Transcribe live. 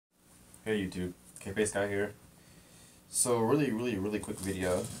Hey YouTube, Kpaceguy here. So really quick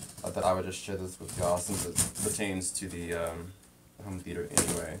video that I would just share this with y'all since it pertains to the home theater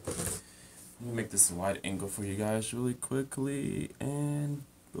anyway. Let me make this a wide angle for you guys really quickly and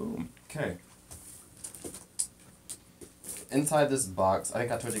boom. Okay. Inside this box, I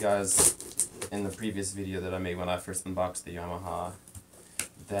think I told you guys in the previous video that I made when I first unboxed the Yamaha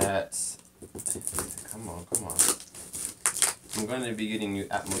that, come on. I'm going to be getting new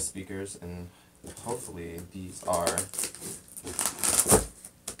Atmos speakers, and hopefully these are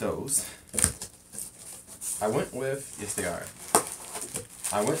those. I went with, yes they are.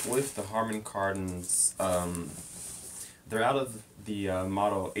 I went with the Harman Kardon's, they're out of the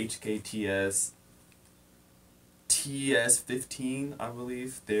model HKTS TS15, I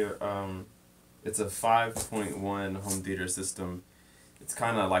believe. They're, it's a 5.1 home theater system. It's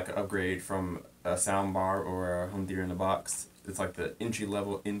kind of like an upgrade from a soundbar or a home theater in a box. It's like the entry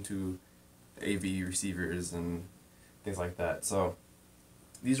level into AV receivers and things like that. So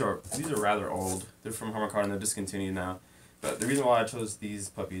these are rather old. They're from Harman Kardon. They're discontinued now. But the reason why I chose these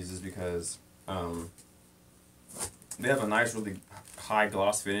puppies is because they have a nice, really high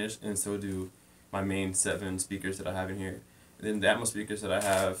gloss finish, and so do my main 7 speakers that I have in here. And then the Atmos speakers that I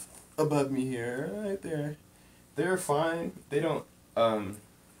have above me here, right there, they're fine. They don't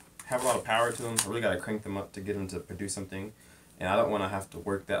have a lot of power to them. I really got to crank them up to get them to produce something. And I don't want to have to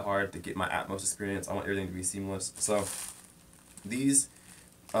work that hard to get my Atmos experience. I want everything to be seamless. So these,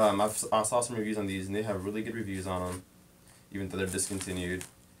 I saw some reviews on these, and they have really good reviews on them, even though they're discontinued.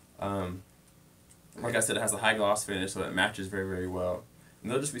 Like I said, it has a high gloss finish, so it matches very well.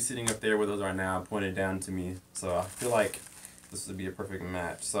 And they'll just be sitting up there where those are now, pointed down to me. So I feel like this would be a perfect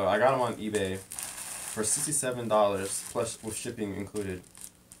match. So I got them on eBay for $67 plus with shipping included.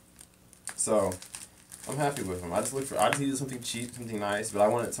 So I'm happy with them. I just needed something cheap, something nice, but I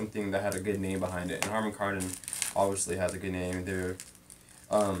wanted something that had a good name behind it. And Harman Kardon obviously has a good name. They're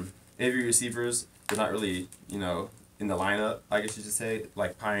AV receivers. They're not really, you know, in the lineup, I guess you should say,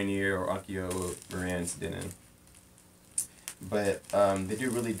 like Pioneer or Akio, Marantz, Denon. But they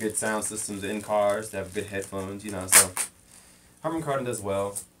do really good sound systems in cars. They have good headphones, you know. So Harman Kardon does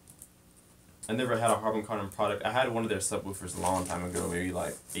well. I never had a Harman Kardon product. I had one of their subwoofers a long time ago, maybe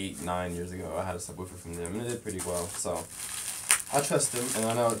like 8-9 years ago. I had a subwoofer from them, and it did pretty well. So I trust them, and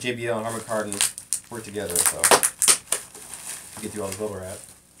I know JBL and Harman Kardon work together. So get through all the bubble wrap.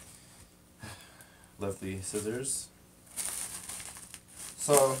 Lovely scissors.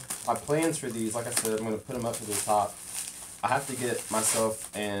 So my plans for these, like I said, I'm going to put them up to the top. I have to get myself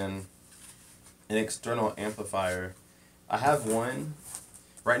an external amplifier. I have one.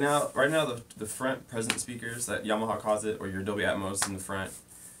 Right now the front present speakers that Yamaha calls it, or your Dolby Atmos in the front,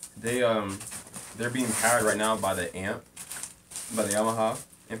 they're being powered right now by the Yamaha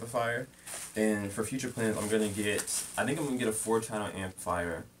amplifier. And for future plans, I think I'm gonna get a 4-channel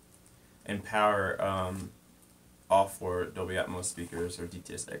amplifier and power all 4 Dolby Atmos speakers or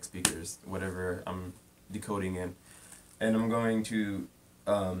DTS X speakers, whatever I'm decoding in. And I'm going to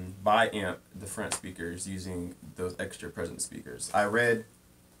bi-amp the front speakers using those extra present speakers. I read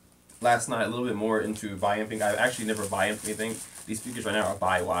last night a little bit more into bi-amping. I've actually never bi-amped anything. These speakers right now are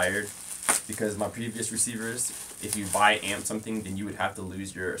bi-wired because my previous receivers, if you bi-amp something, then you would have to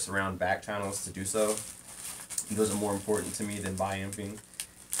lose your surround back channels to do so. And those are more important to me than bi-amping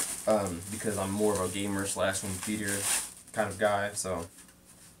because I'm more of a gamer / home theater kind of guy. So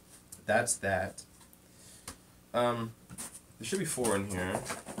that's that. There should be 4 in here.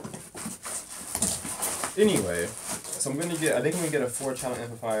 Anyway, so I think I'm gonna get a 4-channel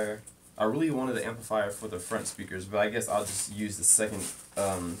amplifier. I really wanted the amplifier for the front speakers, but I guess I'll just use the second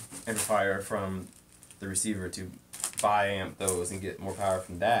amplifier from the receiver to bi-amp those and get more power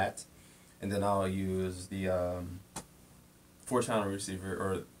from that. And then I'll use the 4-channel receiver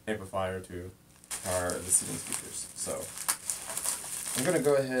or amplifier to power the sitting speakers. So I'm gonna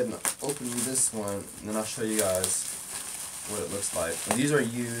go ahead and open this one, and then I'll show you guys what it looks like. And these are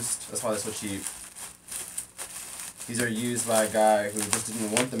used, that's why they're so cheap. These are used by a guy who just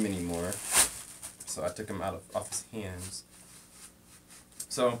didn't want them anymore. So I took them off his hands.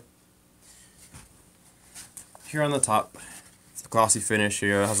 So here on the top, it's a glossy finish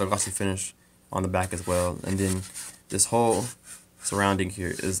here. It has a glossy finish on the back as well. And then this whole surrounding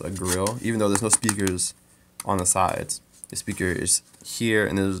here is a grill, even though there's no speakers on the sides. The speaker is here,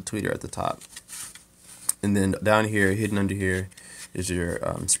 and there's a tweeter at the top. And then down here, hidden under here, is your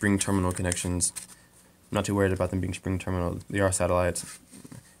spring terminal connections. I'm not too worried about them being spring terminal. They are satellites.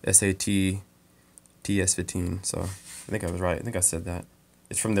 SAT TS15. So I think I was right. I think I said that.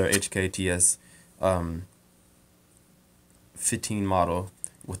 It's from their HKTS 15 model.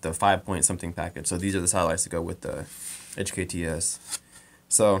 with the 5-point something package. So these are the satellites that go with the HKTS.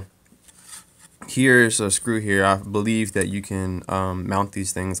 So here's a screw here. I believe that you can mount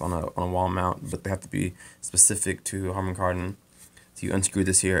these things on a wall mount, but they have to be specific to Harman Kardon. So you unscrew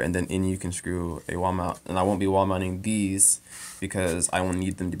this here, and then in you can screw a wall mount. And I won't be wall mounting these because I won't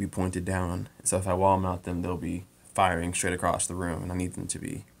need them to be pointed down. So if I wall mount them, they'll be firing straight across the room, and I need them to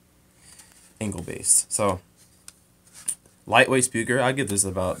be angle based. So lightweight speaker, I give this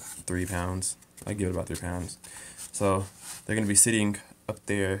about 3 pounds. I give it about 3 pounds. So they're gonna be sitting up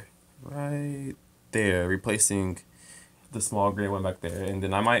there, right there, replacing the small gray one back there. And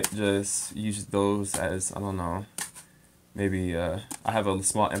then I might just use those as, I don't know, maybe I have a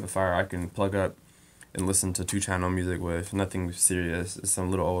small amplifier I can plug up and listen to 2-channel music with. Nothing serious. It's some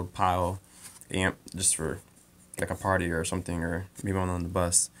little old Pile amp just for like a party or something, or maybe on the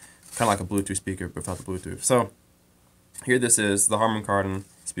bus. Kind of like a Bluetooth speaker but without the Bluetooth. So here this is the Harman Kardon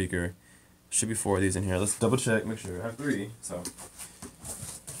speaker. Should be 4 of these in here. Let's double check, make sure I have 3. So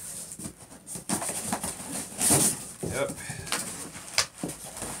yep.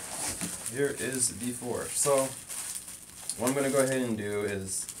 Here is the 4. So what I'm gonna go ahead and do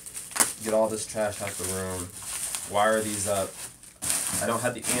is get all this trash out the room, wire these up. I don't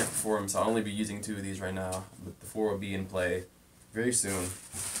have the amp for them, so I'll only be using 2 of these right now, but the 4 will be in play very soon.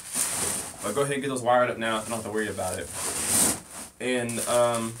 But go ahead and get those wired up now, so I don't have to worry about it. And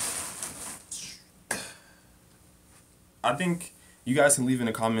I think you guys can leave in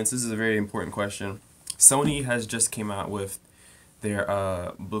the comments. This is a very important question. Sony has just came out with their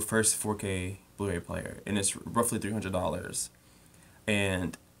first 4K Blu-ray player, and it's roughly $300.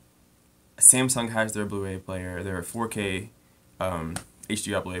 And Samsung has their Blu-ray player, their 4K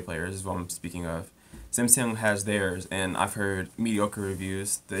HDR BLU-RAY players is what I'm speaking of. Samsung has theirs, and I've heard mediocre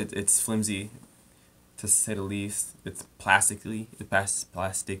reviews. It's flimsy, to say the least. It's plasticky.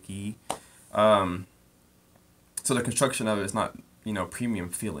 So the construction of it is not, premium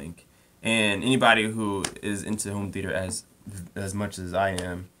feeling. And anybody who is into home theater as much as I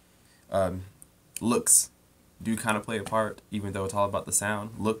am, looks do kind of play a part, even though it's all about the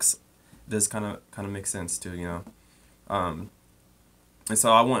sound. Looks does kind of make sense too, and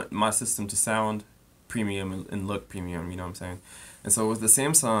so I want my system to sound premium and look premium, you know what I'm saying? And so with the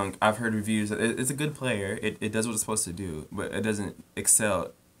Samsung, I've heard reviews that it's a good player. It does what it's supposed to do, but it doesn't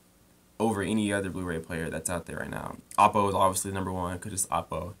excel over any other Blu-ray player that's out there right now. Oppo is obviously #1 because it's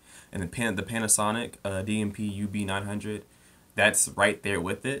Oppo. And the Panasonic DMP UB900, that's right there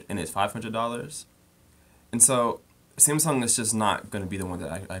with it, and it's $500. And so Samsung is just not going to be the one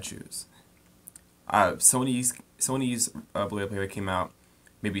that I choose. Sony's Blu-ray player came out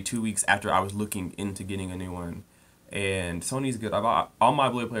maybe 2 weeks after I was looking into getting a new one, and Sony's good. All my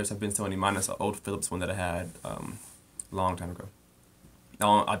Blu-ray players have been Sony, minus an old Philips one that I had a long time ago.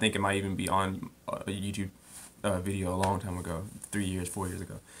 I think it might even be on a YouTube video a long time ago, 3 years, 4 years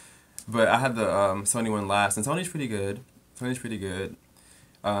ago. But I had the Sony one last, and Sony's pretty good.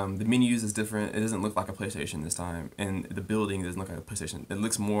 The menus is different. It doesn't look like a PlayStation this time, and the building doesn't look like a PlayStation. It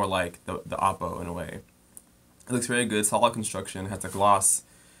looks more like the Oppo in a way. It looks very good, solid construction. It has a gloss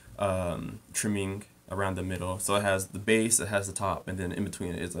trimming around the middle. So it has the base, it has the top, and then in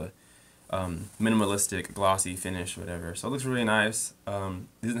between it is a minimalistic, glossy finish, whatever. So it looks really nice.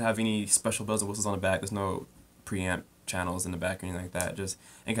 It doesn't have any special bells and whistles on the back. There's no preamp channels in the back or anything like that. Just,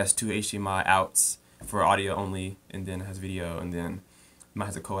 I think it has 2 HDMI outs for audio only, and then it has video, and then it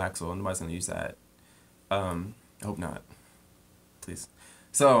has a coaxial. Nobody's gonna use that. I hope not. Please.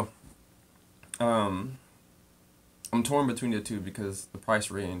 So, I'm torn between the two because the price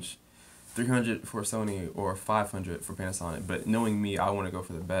range, $300 for Sony or $500 for Panasonic. But knowing me, I want to go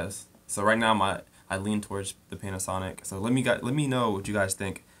for the best. So right now, I lean towards the Panasonic. So let me know what you guys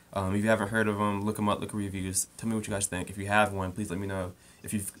think. If you haven't heard of them, look them up, look at reviews. Tell me what you guys think. If you have one, please let me know.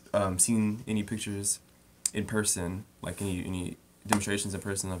 If you've seen any pictures in person, like any demonstrations in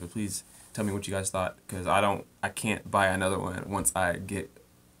person of it, please tell me what you guys thought. Because I can't buy another one once I get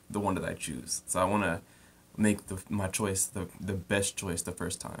the one that I choose. So I want to make my choice the best choice the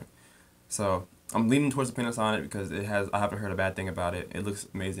first time. So I'm leaning towards the Panasonic because I haven't heard a bad thing about it. It looks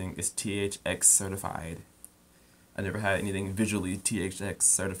amazing. It's THX certified. I never had anything visually THX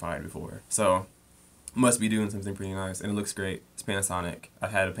certified before. So must be doing something pretty nice, and it looks great. It's Panasonic. I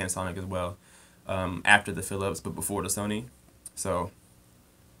had a Panasonic as well after the Philips, but before the Sony. So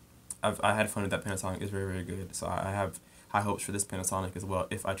I had fun with that Panasonic. It's very, very good. So I have high hopes for this Panasonic as well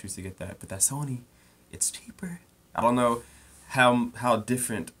if I choose to get that. But that Sony, it's cheaper. I don't know how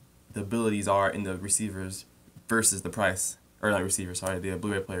different the abilities are in the receivers versus the price, or not receivers, sorry, the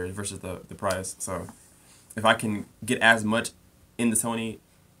Blu-ray players versus the price. So if I can get as much in the Sony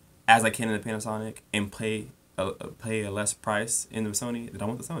as I can in the Panasonic and pay a less price in the Sony, then I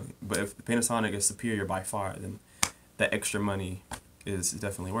want the Sony. But if the Panasonic is superior by far, then that extra money is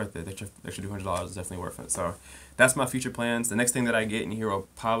definitely worth it. The extra $200 is definitely worth it. So that's my future plans. The next thing that I get in here will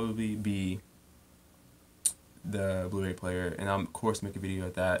probably be the Blu-ray player, and I'll of course make a video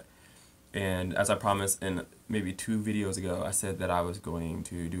at that. And as I promised in maybe 2 videos ago, I said that I was going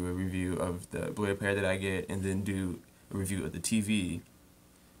to do a review of the Blu-ray player that I get, and then do a review of the TV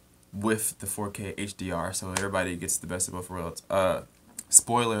with the 4K HDR, so everybody gets the best of both worlds.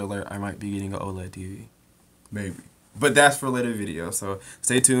 Spoiler alert, I might be getting an OLED TV. Maybe. But that's for a later video, so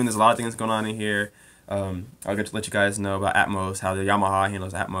stay tuned. There's a lot of things going on in here. I'll get to let you guys know about Atmos, how the Yamaha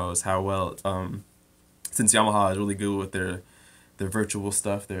handles Atmos, how well, since Yamaha is really good with their virtual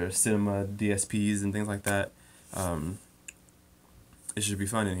stuff, their cinema DSPs and things like that. It should be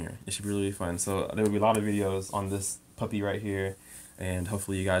fun in here. It should be really fun. So there will be a lot of videos on this puppy right here, and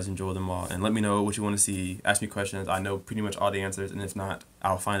hopefully you guys enjoy them all. And let me know what you want to see. Ask me questions. I know pretty much all the answers, and if not,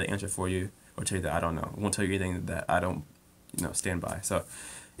 I'll find the answer for you or tell you that I don't know. I won't tell you anything that I don't, stand by. So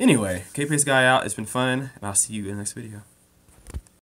anyway, Kpaceguy out. It's been fun, and I'll see you in the next video.